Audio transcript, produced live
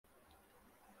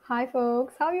Hi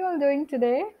folks, how you all doing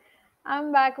today?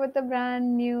 I'm back with a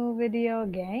brand new video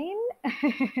again.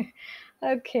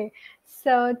 Okay,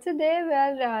 so today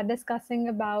we're discussing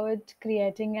about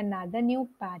creating another new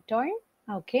pattern.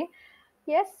 Okay,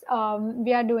 yes,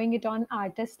 we are doing it on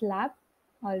Artist Lab.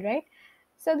 All right,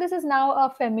 so this is now a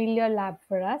familiar lab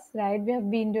for us, right? We have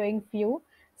been doing few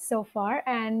so far,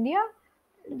 and yeah,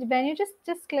 when you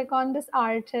just click on this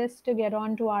artist to get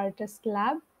on to Artist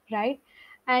Lab, right?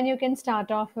 And you can start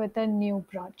off with a new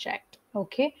project.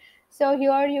 Okay, so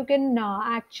here you can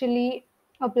actually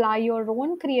apply your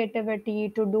own creativity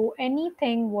to do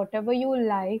anything whatever you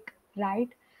like, right?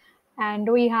 And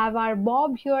we have our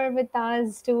Bob here with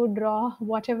us to draw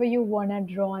whatever you want to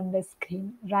draw on the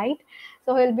screen, right?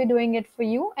 So he'll be doing it for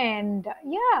you. And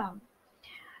yeah,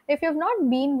 if you've not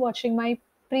been watching my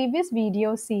previous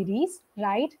video series,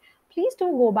 right, please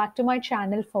do go back to my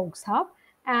channel Folx Hub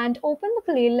and open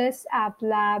the playlist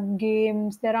Applab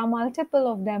games. There are multiple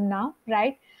of them now,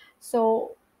 right?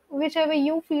 So whichever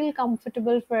you feel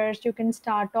comfortable first, you can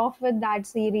start off with that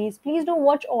series. Please do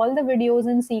watch all the videos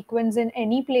in sequence in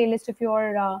any playlist if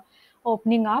you're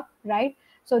opening up, right?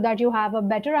 So that you have a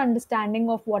better understanding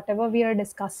of whatever we are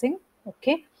discussing.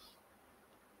 Okay,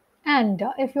 and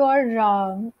if you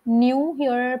are new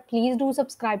here, please do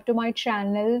subscribe to my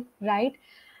channel, right?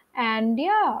 And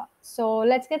yeah, so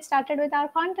let's get started with our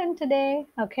content today.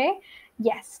 Okay.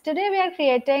 Yes, today we are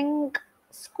creating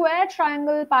square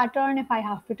triangle pattern. If I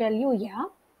have to tell you, yeah,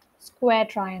 square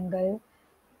triangle.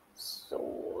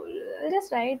 So I'll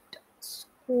just write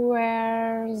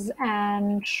squares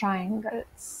and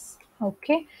triangles.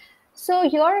 Okay. So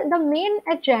here the main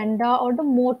agenda or the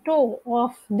motto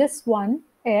of this one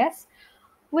is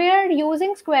we are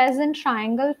using squares and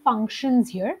triangle functions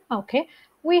here. Okay,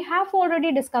 we have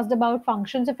already discussed about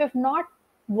functions. If you've not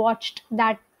watched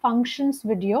that functions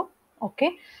video,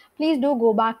 okay, please do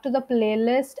go back to the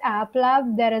playlist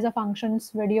Applab. There is a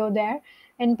functions video there.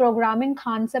 In programming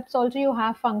concepts also you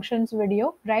have functions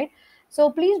video, right? So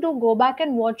please do go back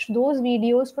and watch those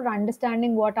videos for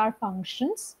understanding what are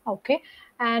functions, okay,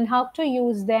 and how to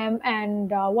use them,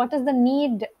 and what is the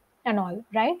need and all,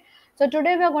 right? So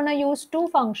today we are going to use two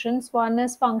functions. One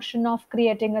is function of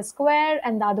creating a square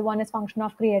and the other one is function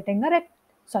of creating a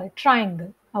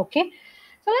triangle. Okay.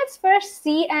 So let's first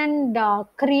see and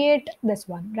create this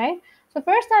one, right? So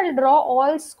first I'll draw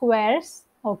all squares,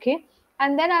 okay,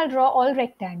 and then I'll draw all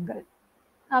rectangle.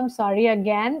 I'm sorry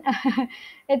again.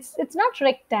 It's not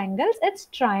rectangles, it's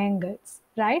triangles,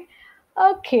 right?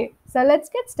 Okay. So let's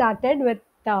get started with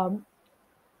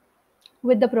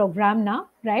the program now,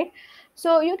 right?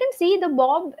 So you can see the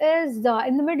Bob is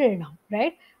in the middle now,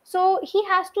 right? So he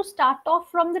has to start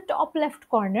off from the top left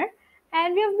corner.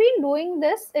 And we have been doing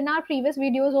this in our previous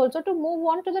videos also. To move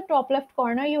on to the top left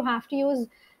corner, you have to use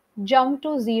jump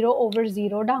to 0 over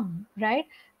 0 down, right?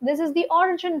 This is the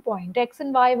origin point, x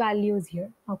and y values here,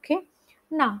 okay?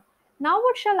 Now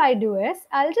what shall I do is,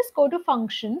 I'll just go to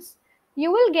functions. You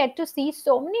will get to see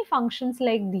so many functions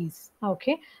like these,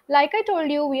 okay? Like I told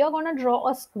you, we are going to draw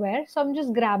a square. So I'm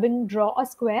just grabbing draw a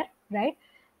square, right?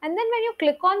 And then when you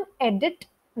click on edit,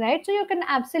 right? So you can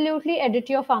absolutely edit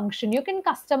your function. You can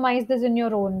customize this in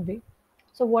your own way.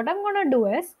 So what I'm going to do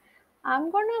is,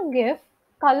 I'm going to give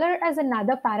color as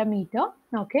another parameter,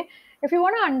 okay? If you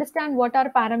want to understand what are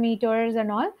parameters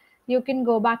and all, you can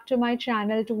go back to my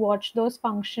channel to watch those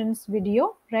functions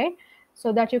video, right?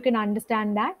 So that you can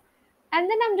understand that. And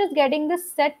then I'm just getting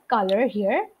this set color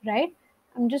here, right?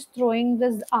 I'm just throwing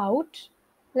this out.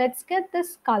 Let's get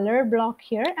this color block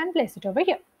here and place it over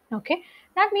here. Okay,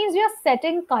 that means we are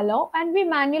setting color and we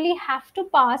manually have to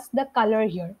pass the color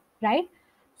here, right?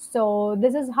 So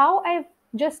this is how I've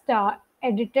just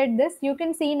edited this. You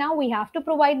can see now we have to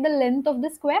provide the length of the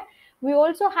square. We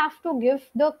also have to give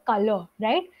the color,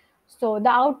 right? So the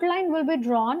outline will be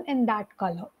drawn in that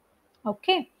color.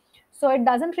 Okay, so it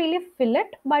doesn't really fill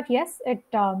it, but yes, it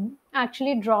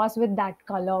actually draws with that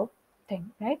color thing,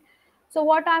 right? So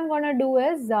what I'm going to do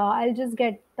is, I'll just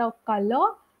get the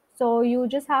color. So you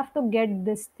just have to get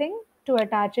this thing to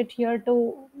attach it here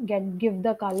to give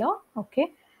the color.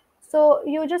 Okay, so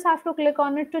you just have to click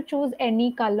on it to choose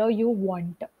any color you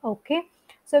want. Okay,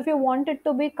 so if you want it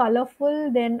to be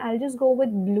colorful, then I'll just go with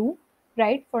blue,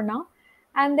 right, for now.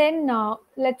 And then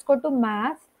let's go to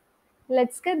math.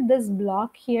 Let's get this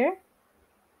block here.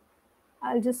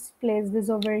 I'll just place this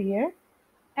over here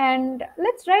and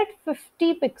let's write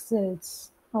 50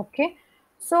 pixels. Okay,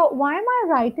 so why am I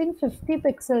writing 50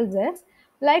 pixels is,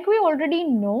 like we already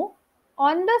know,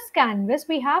 on this canvas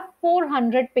we have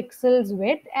 400 pixels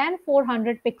width and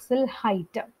 400 pixel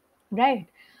height, right?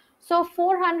 So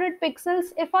 400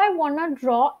 pixels, if I want to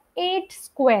draw 8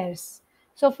 squares.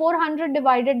 So 400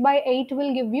 divided by 8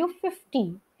 will give you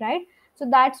 50, right? So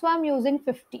that's why I'm using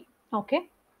 50. Okay,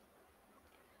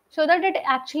 so that it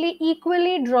actually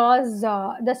equally draws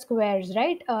the squares,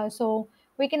 right? So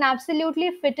we can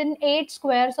absolutely fit in 8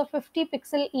 squares of 50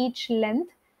 pixel each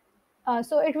length.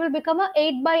 So it will become a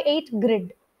 8 by 8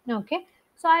 grid. Okay,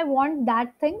 so I want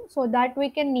that thing so that we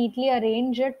can neatly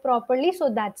arrange it properly. So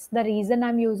that's the reason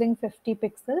I'm using 50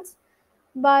 pixels.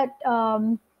 But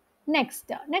next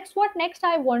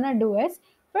I want to do is,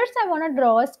 first I want to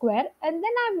draw a square, and then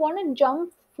I want to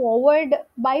jump forward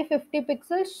by 50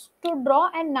 pixels to draw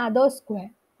another square.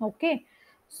 Okay,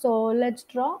 so let's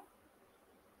draw,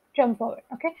 jump forward.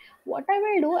 Okay, what I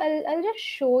will do, I'll just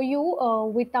show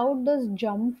you without this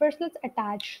jump. First let's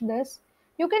attach this.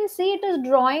 You can see it is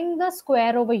drawing the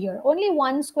square over here. Only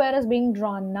one square is being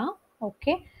drawn now.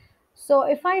 Okay, so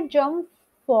if I jump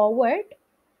forward,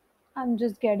 I'm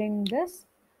just getting this.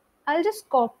 I'll just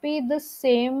copy the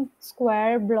same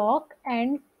square block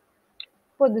and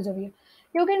put this over here.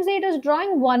 You can see it is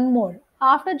drawing one more.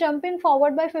 After jumping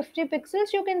forward by 50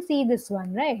 pixels, you can see this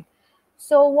one, right?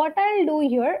 So what I'll do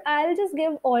here, I'll just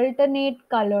give alternate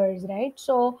colors, right?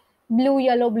 So blue,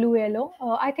 yellow, blue, yellow.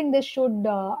 I think this should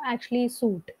actually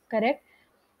suit, correct?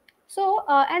 So,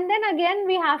 and then again,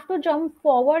 we have to jump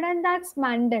forward, and that's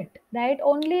mandate, right?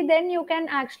 Only then you can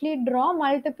actually draw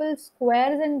multiple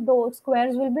squares, and those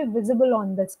squares will be visible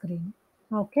on the screen.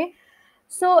 Okay.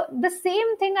 So, the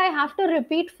same thing I have to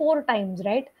repeat 4 times,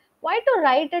 right? Why to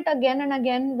write it again and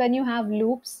again when you have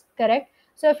loops, correct?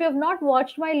 So, if you have not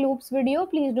watched my loops video,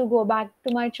 please do go back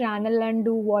to my channel and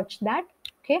do watch that.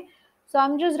 Okay. So,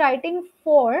 I'm just writing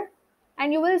 4,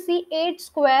 and you will see 8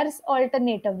 squares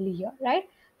alternatively here, right?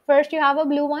 First you have a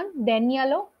blue one, then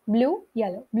yellow, blue,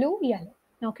 yellow, blue, yellow.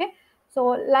 Okay, so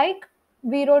like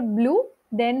we wrote blue,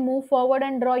 then move forward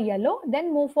and draw yellow,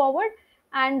 then move forward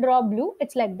and draw blue.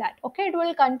 It's like that. Okay, it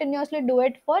will continuously do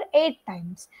it for 8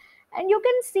 times, and you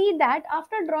can see that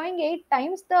after drawing 8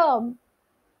 times, the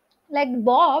like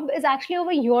Bob is actually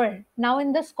over here now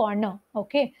in this corner.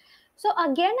 Okay, so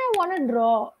again I want to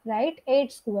draw, right,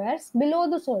 8 squares below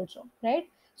this also, right?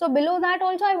 So below that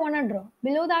also I want to draw,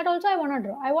 below that also I want to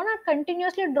draw. I want to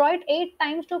continuously draw it 8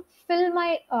 times to fill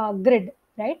my grid,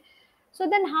 right? So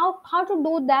then how to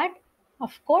do that?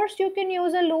 Of course you can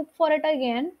use a loop for it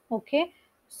again. Okay,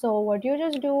 so what you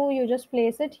just do, you just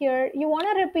place it here. You want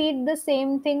to repeat the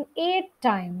same thing 8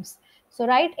 times. So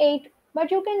write 8, but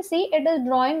you can see it is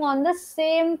drawing on the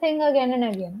same thing again and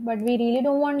again. But we really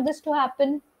don't want this to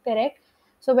happen, correct?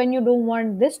 So when you don't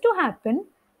want this to happen,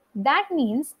 that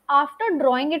means after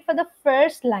drawing it for the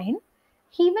first line,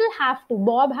 he will have to,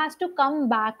 Bob has to come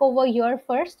back over here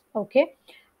first. Okay,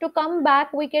 to come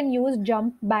back we can use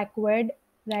jump backward,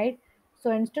 right?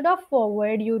 So instead of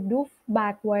forward, you do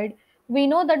backward. We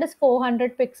know that is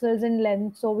 400 pixels in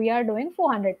length, so we are doing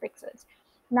 400 pixels.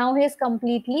 Now he is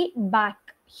completely back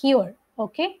here.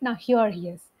 Okay, now here he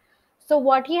is. So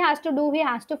what he has to do, he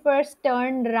has to first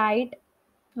turn right.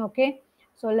 Okay,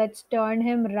 so let's turn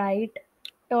him right.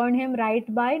 Turn him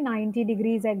right by 90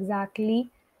 degrees exactly.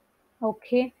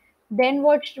 Okay, then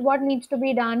what needs to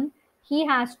be done? He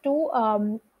has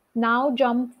to now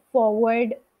jump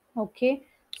forward. Okay,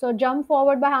 so jump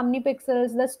forward by how many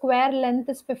pixels? The square length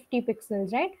is 50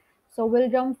 pixels, right? So we'll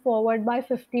jump forward by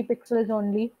 50 pixels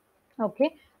only.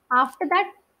 Okay, after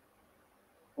that,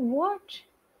 what?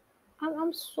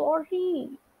 I'm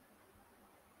sorry.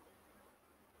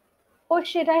 Oh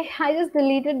shit, I just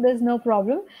deleted this, no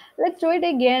problem. Let's do it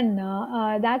again.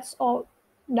 That's all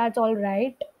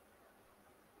right.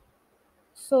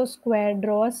 So square,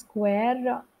 draw a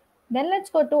square. Then let's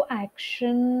go to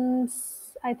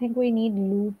actions. I think we need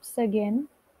loops again.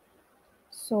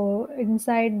 So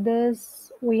inside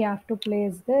this, we have to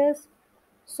place this.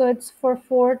 So it's for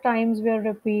 4 times we're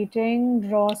repeating.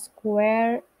 Draw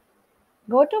square.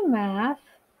 Go to math.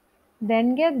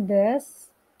 Then get this.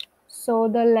 So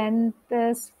the length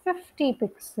is 50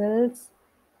 pixels.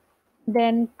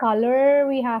 Then color,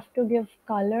 we have to give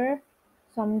color.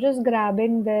 So I'm just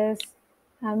grabbing this.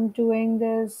 I'm doing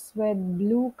this with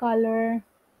blue color.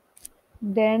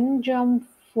 Then jump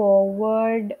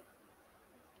forward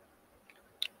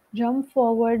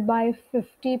by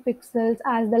 50 pixels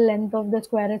as the length of the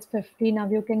square is 50. Now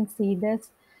you can see this.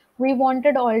 We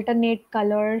wanted alternate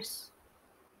colors.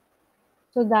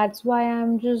 So that's why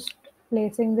I'm just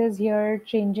placing this here,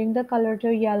 changing the color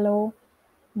to yellow.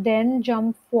 Then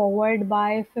jump forward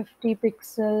by 50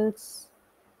 pixels.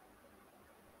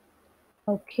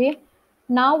 Okay,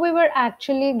 now we were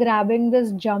actually grabbing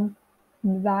this jump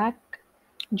backward,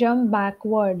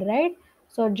 right?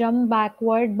 So jump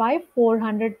backward by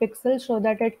 400 pixels so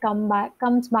that it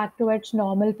comes back to its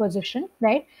normal position,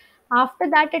 right? After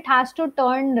that, it has to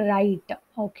turn right.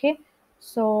 Okay.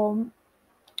 So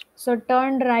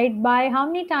turn right by how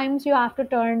many times you have to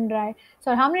turn right?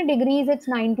 So how many degrees? It's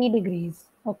 90 degrees.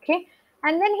 Okay.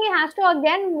 And then he has to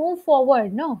again move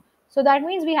forward. No. So that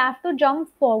means we have to jump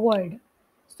forward.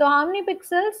 So how many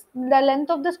pixels? The length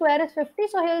of the square is 50.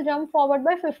 So he'll jump forward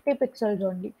by 50 pixels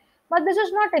only. But this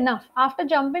is not enough. After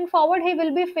jumping forward, he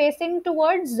will be facing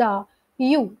towards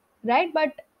you, right?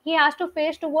 But he has to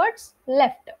face towards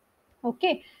left.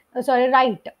 Okay. Sorry,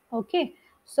 right. Okay.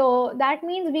 So that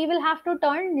means we will have to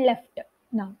turn left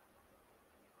now.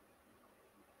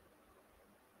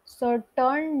 So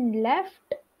turn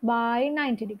left by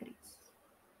 90 degrees.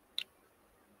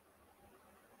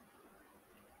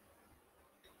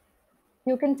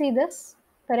 You can see this,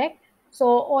 correct? So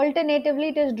alternatively,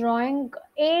 it is drawing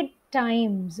 8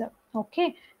 times,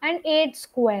 okay, and 8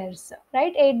 squares,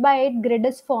 right? 8 by 8 grid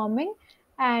is forming,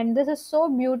 and this is so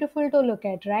beautiful to look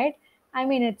at, right? I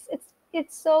mean,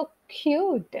 it's so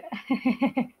cute.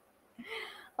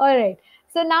 All right.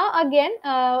 So now again,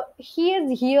 he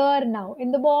is here now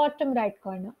in the bottom right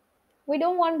corner. We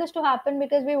don't want this to happen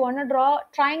because we want to draw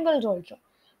triangles also.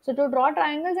 So to draw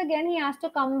triangles again, he has to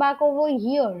come back over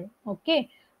here. Okay.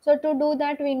 So to do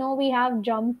that, we know we have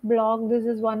jump block. This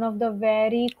is one of the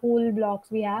very cool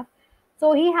blocks we have.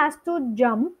 So he has to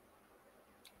jump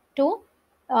to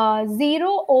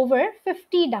 0 over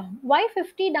 50 down. Why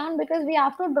 50 down? Because we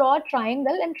have to draw a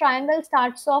triangle, and triangle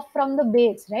starts off from the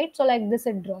base, right? So like this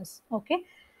it draws. Okay.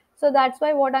 So that's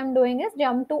why what I'm doing is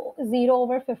jump to 0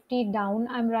 over 50 down.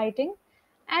 I'm writing,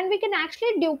 and we can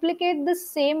actually duplicate the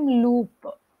same loop.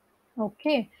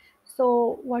 Okay.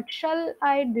 So what shall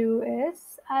I do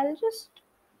is I'll just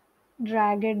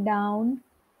drag it down.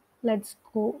 Let's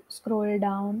go scroll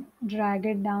down, drag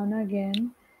it down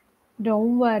again.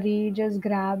 Don't worry, just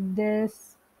grab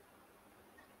this,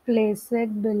 place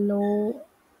it below.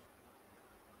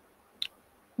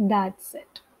 That's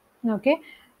it. Okay.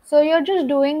 So you're just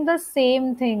doing the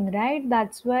same thing, right?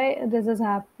 That's why this is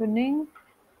happening.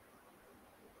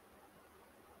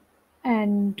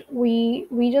 And we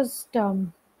just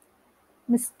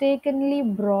mistakenly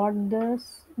brought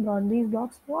these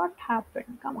blocks. What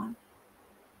happened? Come on.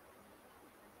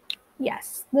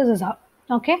 Yes, this is how.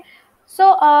 Okay.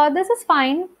 So this is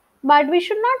fine, but we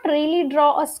should not really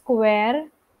draw a square.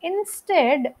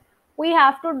 Instead, we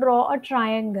have to draw a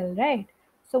triangle, right?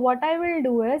 So what I will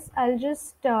do is I'll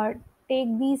just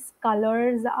take these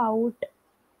colors out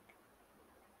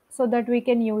so that we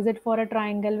can use it for a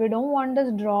triangle. We don't want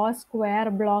this draw a square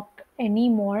block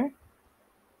anymore,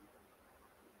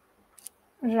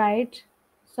 right?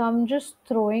 So I'm just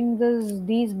throwing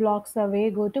these blocks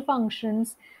away. Go to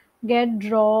functions, get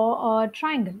draw a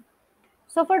triangle.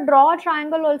 So for draw a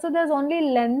triangle also there's only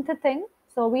length thing.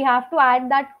 So we have to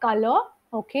add that color.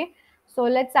 Okay. So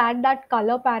let's add that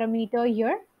color parameter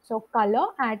here. So color,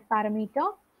 add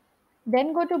parameter.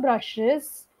 Then go to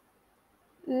brushes.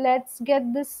 Let's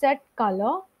get this set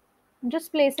color. I'm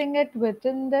just placing it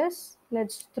within this.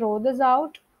 Let's throw this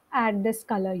out. Add this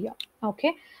color here.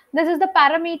 Okay. This is the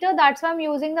parameter. That's why I'm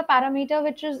using the parameter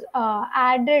which is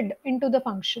added into the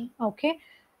function. Okay.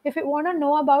 If you want to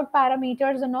know about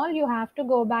parameters and all, you have to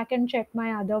go back and check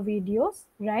my other videos,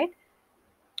 right?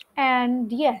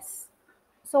 And yes,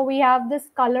 so we have this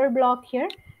color block here.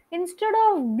 Instead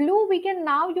of blue, we can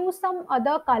now use some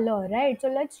other color, right? So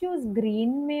let's use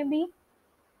green maybe.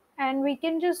 And we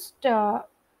can just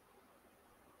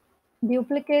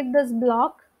duplicate this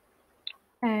block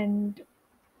and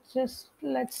just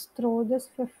let's throw this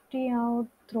 50 out,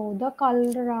 throw the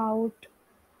color out.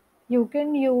 You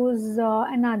can use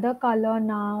another color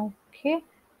now. Okay.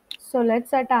 So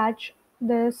let's attach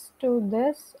this to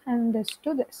this and this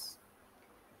to this.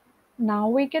 Now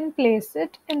we can place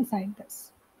it inside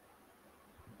this.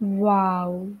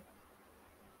 Wow.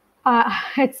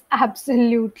 It's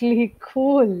absolutely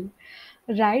cool,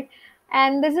 right?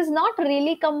 And this is not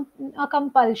really a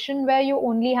compulsion where you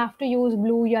only have to use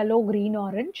blue, yellow, green,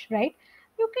 orange, right?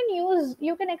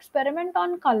 You can experiment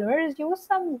on colors, use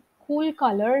some cool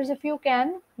colors if you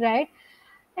can, right?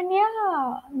 And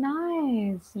yeah,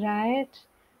 nice, right?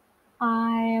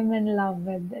 I am in love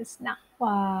with this now.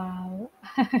 Wow.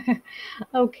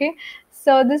 Okay,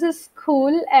 so this is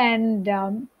cool,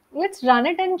 and let's run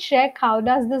it and check how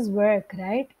does this work,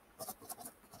 right?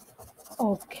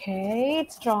 Okay,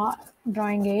 it's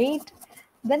drawing 8.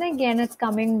 Then again, it's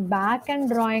coming back and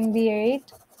drawing the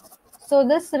 8. So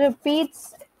this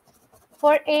repeats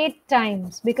for 8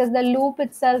 times because the loop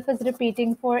itself is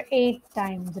repeating for 8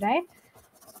 times, right?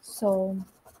 So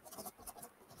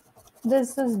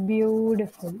This is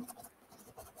beautiful.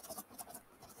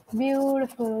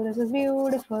 Beautiful. This is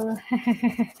beautiful.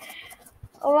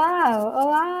 Wow. Oh,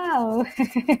 wow.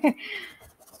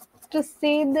 To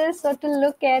see this or to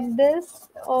look at this,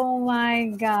 oh my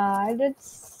god,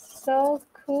 it's so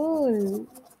cool.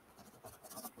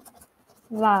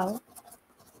 Wow.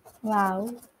 Wow.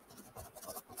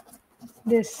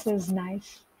 This is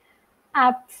nice.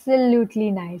 Absolutely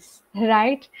nice,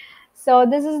 right? So,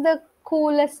 this is the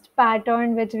coolest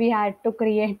pattern which we had to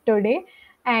create today.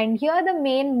 And here, the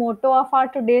main motto of our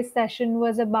today's session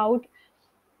was about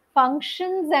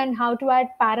functions and how to add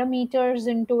parameters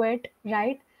into it,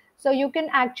 right? So you can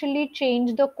actually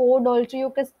change the code also.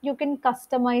 You can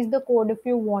customize the code if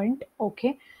you want.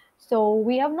 Okay, so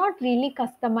we have not really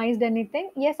customized anything.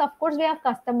 Yes, of course we have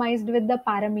customized with the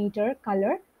parameter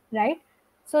color, right?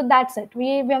 So that's it.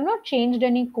 We have not changed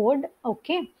any code.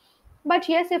 Okay, but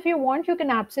yes, if you want, you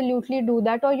can absolutely do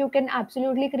that, or you can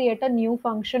absolutely create a new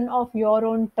function of your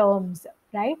own terms,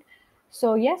 right?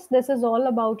 So, yes, this is all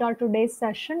about our today's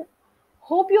session.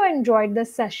 Hope you enjoyed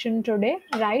this session today,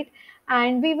 right?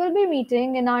 And we will be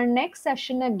meeting in our next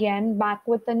session again, back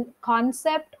with a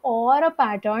concept or a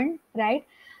pattern, right?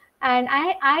 And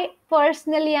I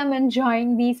personally am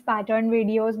enjoying these pattern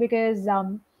videos because,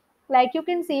 like you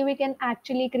can see, we can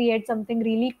actually create something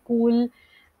really cool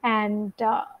and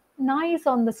nice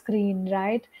on the screen,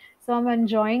 right? So I'm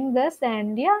enjoying this,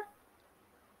 and yeah,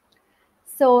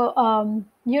 so,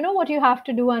 you know what you have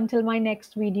to do until my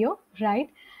next video, right?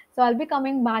 So, I'll be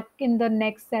coming back in the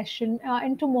next session,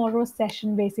 in tomorrow's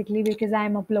session, basically, because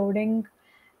I'm uploading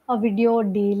a video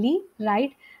daily,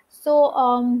 right?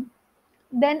 So,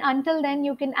 then until then,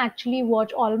 you can actually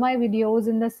watch all my videos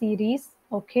in the series,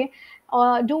 okay?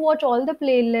 Do watch all the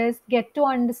playlists, get to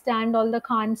understand all the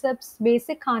concepts,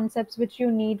 basic concepts which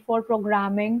you need for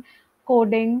programming,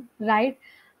 coding, right?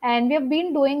 And we have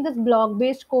been doing this blog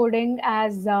based coding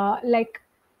as like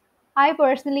I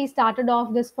personally started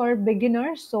off this for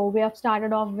beginners. So we have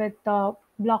started off with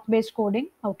block based coding.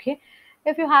 Okay.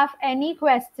 If you have any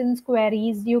questions,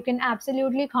 queries, you can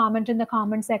absolutely comment in the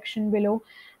comment section below.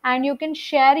 And you can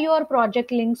share your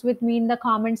project links with me in the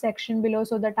comment section below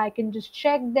so that I can just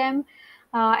check them.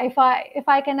 If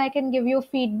I can give you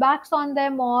feedbacks on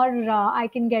them, or I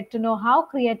can get to know how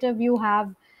creative you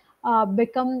have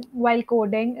become while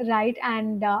coding, right?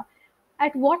 And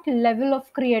at what level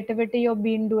of creativity you've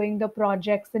been doing the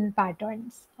projects and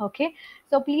patterns. Okay,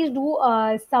 so please do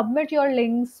submit your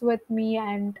links with me,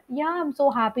 and yeah, I'm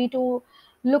so happy to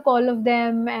look all of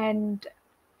them and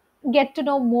get to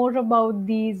know more about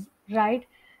these, right?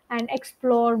 And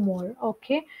explore more.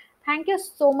 Okay, thank you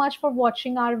so much for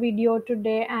watching our video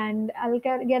today, and I'll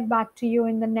get back to you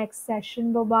in the next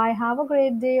session. Bye bye, have a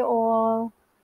great day all.